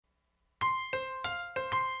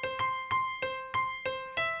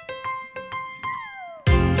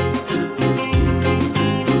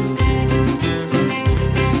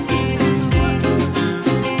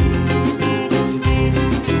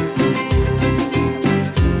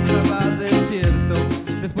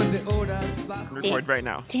record right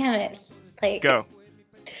now. Damn it. Like, Go.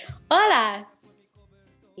 Hola.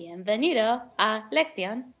 Bienvenido a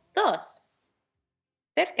Lección 2.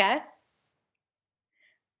 Cerca.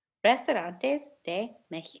 Restaurantes de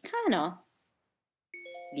Mexicano.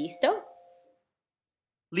 ¿Listo?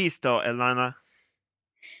 Listo, Elana.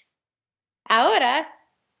 Ahora,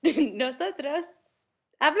 nosotros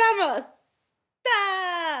hablamos.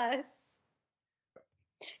 ¡Ta!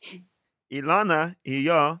 Ilana y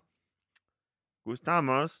yo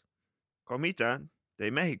gustamos comida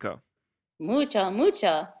de México. Mucho,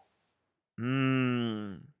 mucho.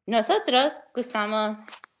 Nosotros gustamos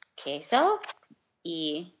queso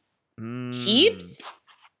y chips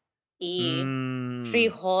y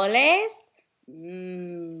frijoles.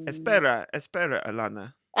 Espera,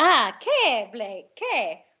 Elana. ¿Qué, Blake?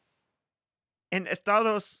 ¿Qué? En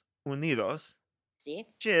Estados Unidos, Sí.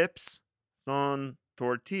 chips son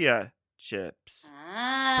tortilla chips.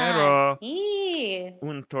 Pero Sí.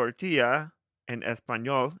 un tortilla en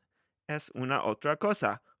español es una otra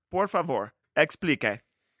cosa. Por favor, explique.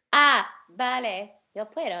 Vale, yo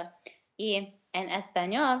puedo. Y en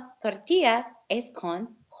español, tortilla es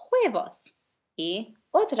con huevos y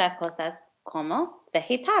otras cosas como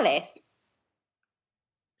vegetales.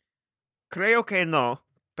 Creo que no,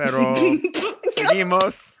 pero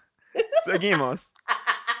seguimos.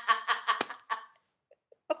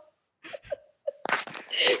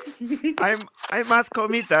 Hay más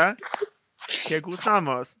comida que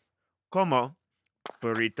gustamos, como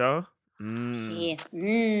burrito, Sí.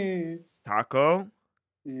 taco,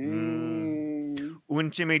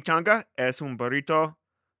 un chimichanga es un burrito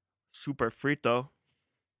super frito.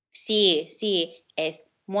 Sí, es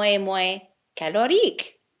muy, muy calórico.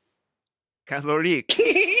 Caloric.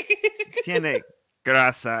 Tiene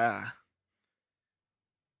grasa.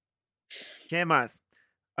 ¿Qué más?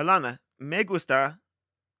 Alana, me gusta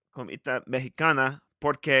comida mexicana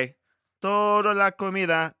porque toda la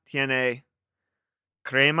comida tiene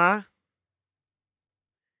crema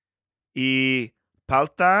y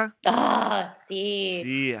palta. Sí.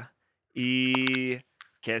 Sí. Y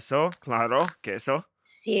queso, claro, queso.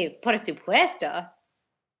 Sí, por supuesto.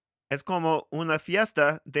 Es como una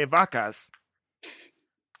fiesta de vacas.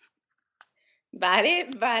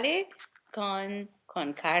 Vale,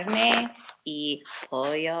 con carne y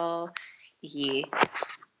pollo y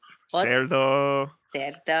Cerdo,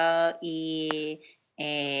 y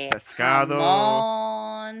pescado,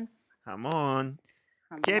 jamón.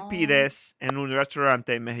 ¿Qué pides en un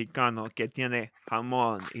restaurante mexicano que tiene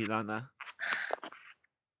jamón, Ilana?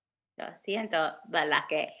 Lo siento,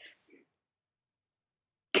 Balaque.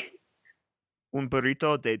 ¿Un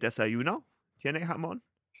burrito de desayuno tiene jamón?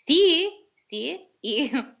 Sí,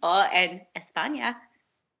 y en España.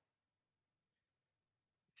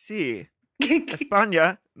 Sí.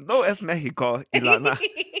 España no es México, Ilana.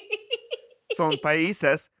 Son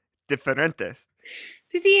países diferentes.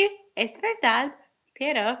 Sí, es verdad,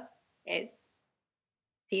 pero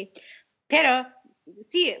sí. Pero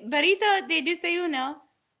sí, burrito de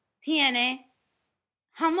desayuno tiene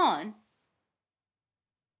jamón.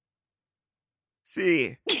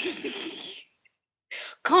 Sí.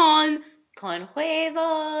 con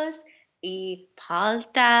huevos y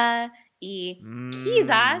palta y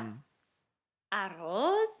quizás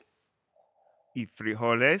arroz. ¿Y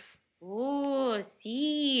frijoles?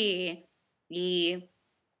 Sí. Y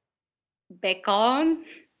bacon.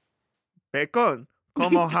 Bacon,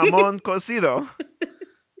 como jamón cocido.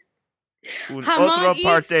 Jamón Otra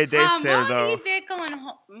parte de cerdo. Jamón y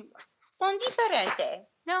bacon son diferentes,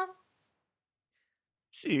 ¿no?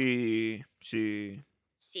 Sí. Sí.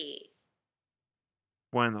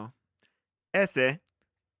 Bueno, ese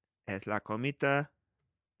es la comida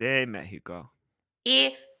de México.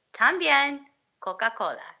 Y también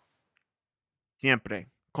Coca-Cola.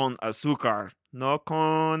 Siempre con azúcar, no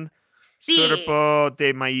con Sí. siropo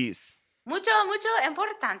de maíz. Mucho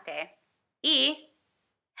importante. Y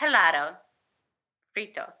helado.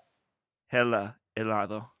 Frito.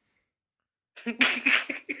 Helado.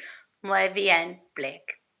 Muy bien,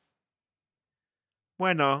 Blake.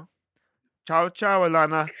 Bueno, chao,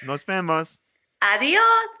 Elana. Nos vemos.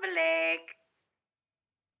 Adiós, Blake.